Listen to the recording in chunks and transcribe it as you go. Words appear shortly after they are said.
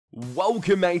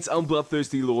Welcome mates, I'm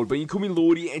Bloodthirsty Lord, but you call me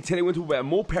Lordy, and today we're going to talk about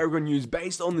more Paragon news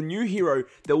based on the new hero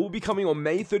that will be coming on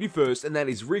May 31st, and that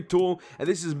is Riktor, and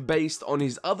this is based on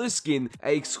his other skin,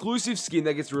 an exclusive skin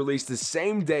that gets released the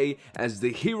same day as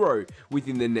the hero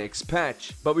within the next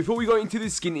patch. But before we go into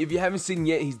this skin, if you haven't seen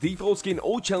yet his default skin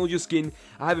or challenger skin,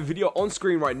 I have a video on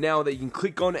screen right now that you can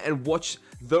click on and watch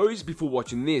those before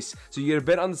watching this, so you get a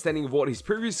better understanding of what his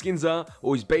previous skins are,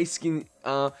 or his base skin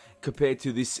are, compared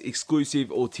to this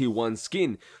exclusive or tier 1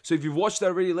 skin. So if you've watched that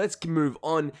already, let's move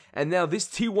on. And now this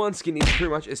tier 1 skin is pretty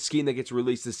much a skin that gets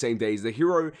released the same day as the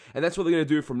hero, and that's what they're going to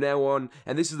do from now on.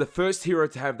 And this is the first hero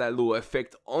to have that little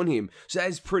effect on him, so that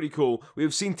is pretty cool.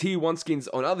 We've seen tier 1 skins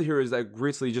on other heroes that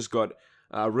recently just got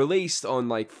released on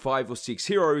like 5 or 6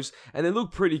 heroes, and they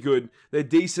look pretty good. They're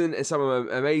decent, and some of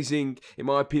them are amazing in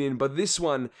my opinion, but this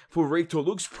one for Riktor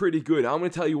looks pretty good. I'm going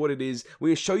to tell you what it is. We're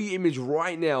going to show you image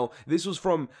right now. This was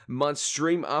from Mud's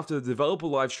stream after the developer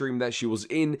live stream that she was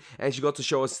in, and she got to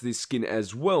show us this skin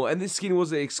as well. And this skin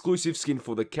was an exclusive skin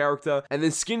for the character, and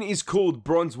the skin is called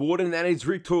Bronze Warden, and it's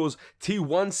Riktor's tier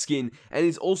 1 skin, and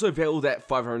it's also available at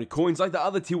 500 coins like the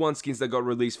other tier 1 skins that got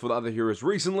released for the other heroes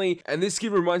recently. And this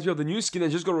skin reminds me of the new skin that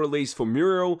just got released for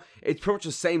Muriel. It's pretty much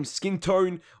the same skin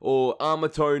tone or armor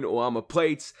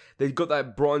plates. They've got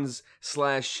that bronze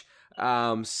slash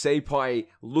Sepai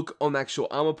look on the actual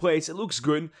armor plates. It looks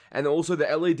good. And also the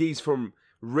LEDs from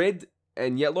red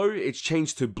and yellow, it's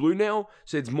changed to blue now,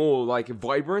 so it's more like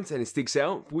vibrant and it sticks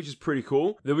out, which is pretty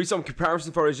cool. There'll be some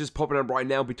comparison photos just popping up right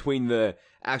now between the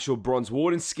actual Bronze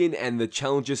Warden skin and the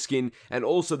Challenger skin, and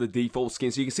also the default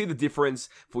skin, so you can see the difference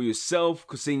for yourself,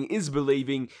 because seeing is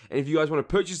believing. And if you guys want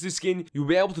to purchase this skin, you'll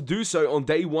be able to do so on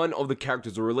day 1 of the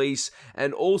character's release.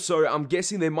 And also, I'm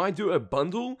guessing they might do a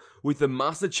bundle with the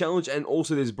Master Challenge and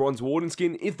also this Bronze Warden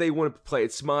skin. If they want to play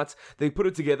it smart, they put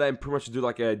it together and pretty much do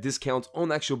like a discount on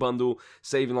the actual bundle,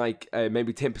 saving like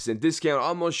maybe 10% discount.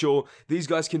 I'm not sure. These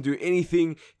guys can do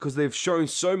anything because they've shown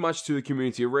so much to the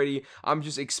community already. I'm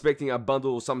just expecting a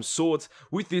bundle of some sort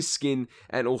with this skin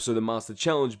and also the Master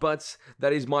Challenge, but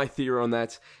that is my theory on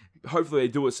that. Hopefully they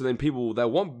do it so then people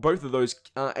that want both of those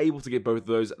are able to get both of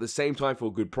those at the same time for a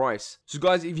good price. So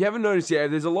guys, if you haven't noticed yet,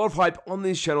 there's a lot of hype on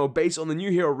this channel based on the new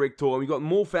hero Riktor, and we've got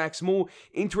more facts, more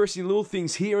interesting little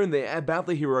things here and there about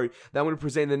the hero that I'm going to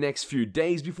present in the next few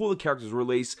days before the character's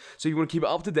release. So if you want to keep it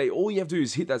up to date, all you have to do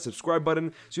is hit that subscribe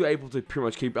button so you're able to pretty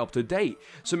much keep up to date.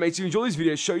 So mates, if you enjoy this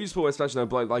video, show your support by smashing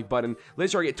that like button.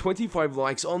 Let's try to get 25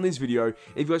 likes on this video. If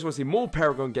you guys want to see more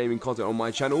Paragon gaming content on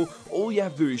my channel, all you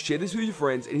have to do is share this with your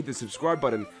friends and hit the subscribe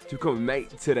button to become a mate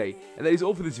today. And that is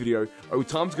all for this video. Oh,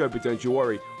 time to go, but don't you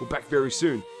worry, we're back very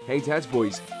soon. Hey Tats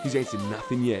boys, he's answered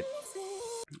nothing yet.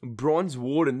 Bronze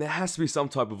Warden, there has to be some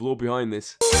type of lore behind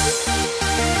this.